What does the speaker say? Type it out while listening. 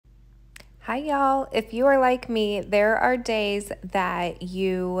Hi, y'all. If you are like me, there are days that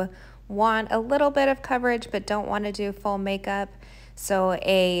you want a little bit of coverage but don't want to do full makeup. So,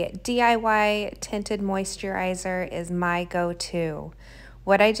 a DIY tinted moisturizer is my go to.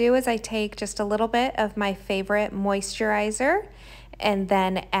 What I do is I take just a little bit of my favorite moisturizer and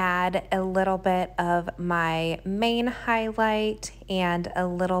then add a little bit of my main highlight and a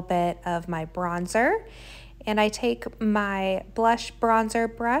little bit of my bronzer. And I take my blush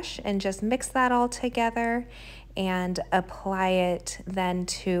bronzer brush and just mix that all together and apply it then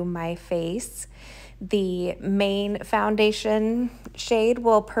to my face. The main foundation shade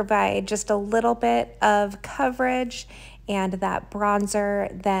will provide just a little bit of coverage, and that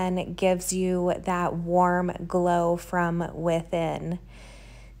bronzer then gives you that warm glow from within.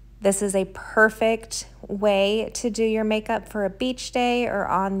 This is a perfect way to do your makeup for a beach day or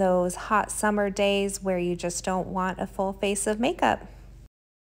on those hot summer days where you just don't want a full face of makeup.